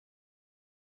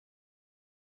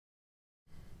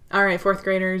All right, fourth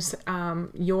graders,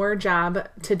 your job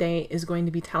today is going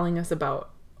to be telling us about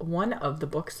one of the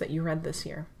books that you read this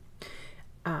year.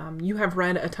 You have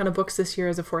read a ton of books this year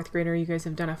as a fourth grader. You guys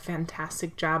have done a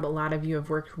fantastic job. A lot of you have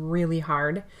worked really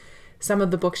hard. Some of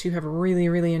the books you have really,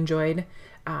 really enjoyed.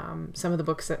 Some of the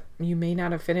books that you may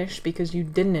not have finished because you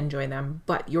didn't enjoy them.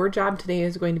 But your job today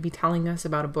is going to be telling us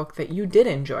about a book that you did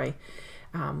enjoy.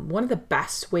 One of the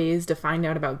best ways to find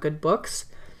out about good books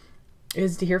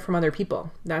is to hear from other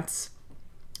people. That's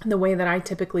the way that I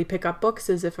typically pick up books,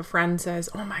 is if a friend says,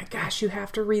 oh my gosh, you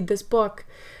have to read this book.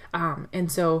 And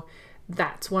so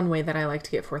that's one way that I like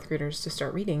to get fourth graders to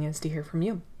start reading, is to hear from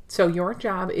you. So your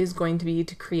job is going to be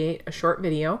to create a short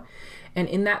video. And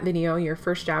in that video, your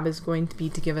first job is going to be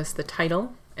to give us the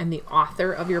title and the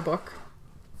author of your book.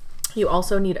 You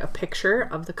also need a picture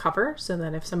of the cover so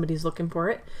that if somebody's looking for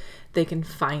it, they can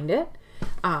find it.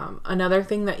 Another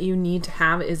thing that you need to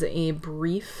have is a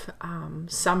brief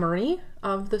summary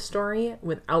of the story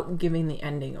without giving the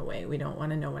ending away. We don't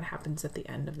want to know what happens at the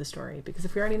end of the story, because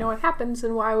if we already know what happens,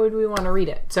 then why would we want to read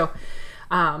it? So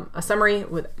a summary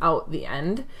without the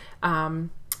end. And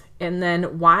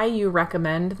then why you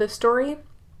recommend the story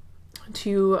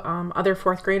to other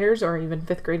fourth graders or even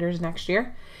fifth graders next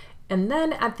year. And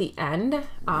then at the end,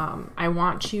 I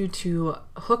want you to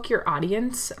hook your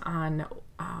audience on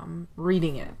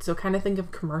reading it. So kind of think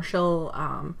of commercial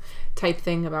type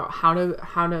thing about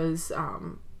how does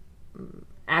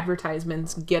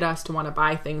advertisements get us to want to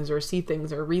buy things or see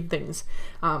things or read things.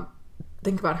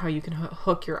 Think about how you can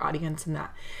hook your audience in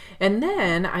that. And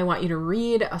then I want you to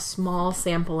read a small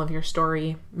sample of your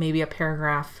story, maybe a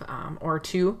paragraph or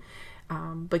two,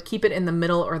 but keep it in the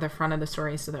middle or the front of the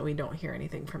story so that we don't hear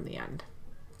anything from the end.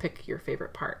 Pick your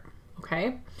favorite part,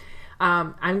 okay?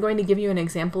 I'm going to give you an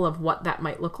example of what that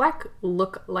might look like,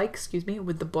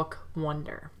 with the book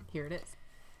Wonder. Here it is.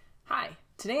 Hi,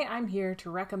 today I'm here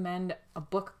to recommend a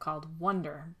book called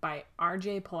Wonder by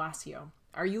R.J. Palacio.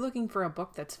 Are you looking for a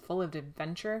book that's full of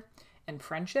adventure and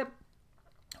friendship?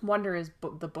 Wonder is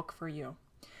the book for you.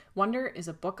 Wonder is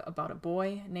a book about a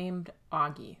boy named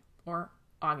Augie, or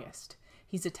August.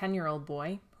 He's a 10-year-old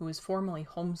boy who was formerly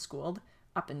homeschooled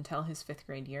up until his 5th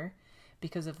grade year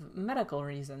because of medical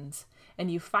reasons. And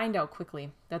you find out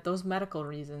quickly that those medical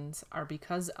reasons are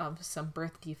because of some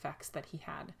birth defects that he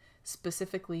had,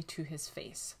 specifically to his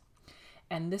face.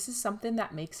 And this is something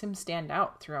that makes him stand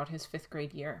out throughout his 5th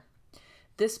grade year.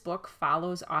 This book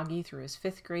follows Augie through his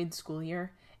 5th grade school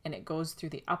year, and it goes through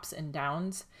the ups and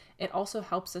downs. It also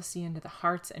helps us see into the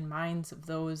hearts and minds of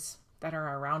those that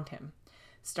are around him,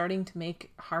 starting to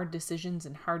make hard decisions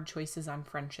and hard choices on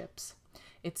friendships.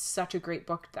 It's such a great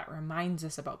book that reminds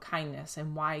us about kindness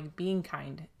and why being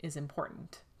kind is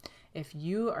important. If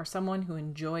you are someone who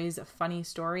enjoys a funny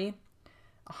story,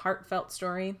 a heartfelt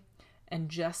story, and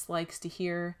just likes to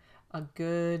hear a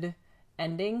good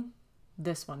ending,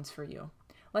 this one's for you.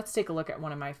 Let's take a look at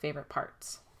one of my favorite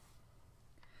parts.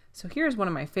 So here's one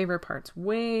of my favorite parts,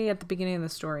 way at the beginning of the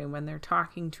story when they're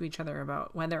talking to each other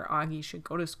about whether Augie should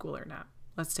go to school or not.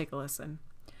 Let's take a listen.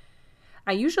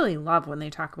 I usually love when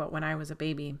they talk about when I was a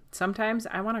baby. Sometimes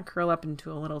I want to curl up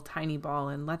into a little tiny ball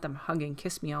and let them hug and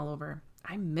kiss me all over.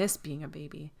 I miss being a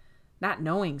baby, not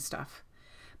knowing stuff.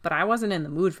 But I wasn't in the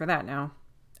mood for that now.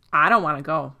 I don't want to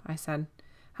go, I said.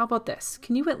 How about this?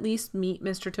 Can you at least meet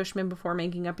Mr. Tushman before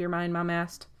making up your mind, Mom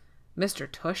asked. Mr.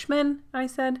 Tushman? I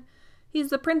said.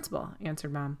 He's the principal,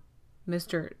 answered Mom.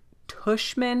 Mr.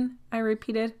 Tushman? I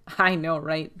repeated. I know,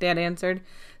 right? Dad answered,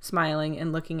 smiling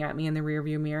and looking at me in the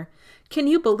rearview mirror. Can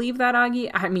you believe that,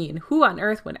 Augie? I mean, who on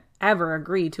earth would ever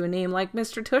agree to a name like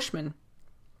Mr. Tushman?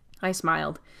 I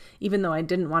smiled, even though I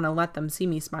didn't want to let them see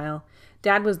me smile.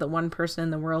 Dad was the one person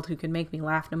in the world who could make me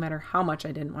laugh no matter how much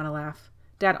I didn't want to laugh.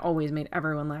 Dad always made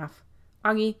everyone laugh.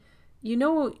 Augie, you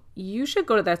know, you should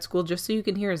go to that school just so you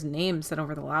can hear his name said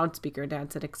over the loudspeaker,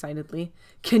 Dad said excitedly.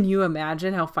 Can you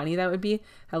imagine how funny that would be?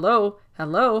 Hello,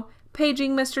 hello,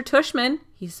 paging Mr. Tushman,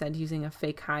 he said using a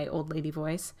fake high old lady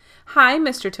voice. Hi,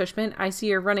 Mr. Tushman, I see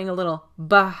you're running a little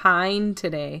behind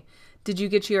today. Did you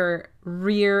get your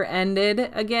rear-ended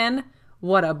again?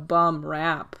 What a bum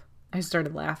rap. I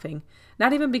started laughing.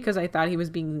 Not even because I thought he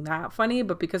was being that funny,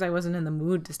 but because I wasn't in the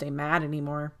mood to stay mad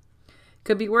anymore.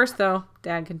 Could be worse, though,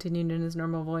 Dad continued in his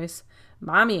normal voice.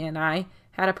 Mommy and I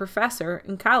had a professor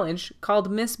in college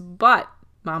called Miss Butt.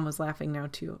 Mom was laughing now,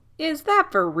 too. Is that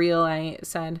for real? I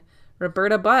said.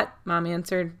 Roberta Butt, Mom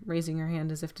answered, raising her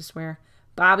hand as if to swear.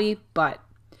 Bobby Butt.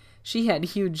 She had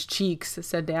huge cheeks,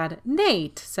 said Dad.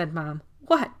 Nate, said Mom.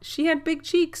 What? She had big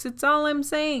cheeks. It's all I'm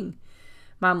saying.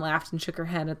 Mom laughed and shook her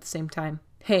head at the same time.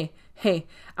 Hey,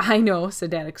 I know,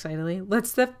 said Dad excitedly.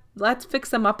 Let's fix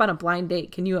them up on a blind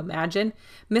date. Can you imagine?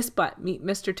 Miss Butt, meet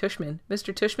Mr. Tushman.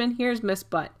 Mr. Tushman, here's Miss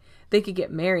Butt. They could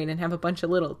get married and have a bunch of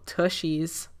little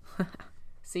tushies.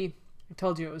 See, I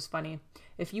told you it was funny.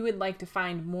 If you would like to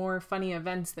find more funny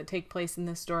events that take place in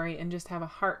this story and just have a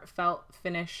heartfelt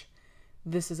finish,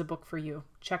 this is a book for you.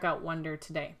 Check out Wonder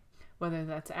today, whether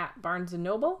that's at Barnes &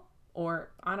 Noble or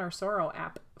on our Soro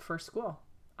app for school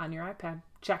on your iPad.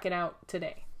 Check it out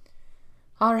today.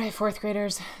 All right, fourth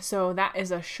graders. So that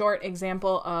is a short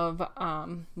example of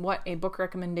what a book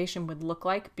recommendation would look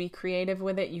like. Be creative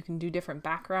with it. You can do different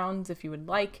backgrounds if you would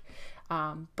like,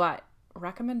 but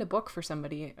recommend a book for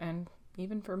somebody and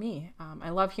even for me.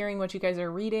 I love hearing what you guys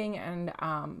are reading and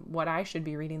what I should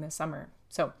be reading this summer.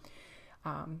 So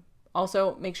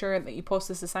also make sure that you post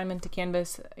this assignment to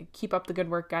Canvas. Keep up the good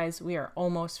work, guys. We are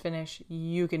almost finished.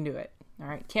 You can do it. All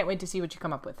right. Can't wait to see what you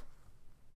come up with.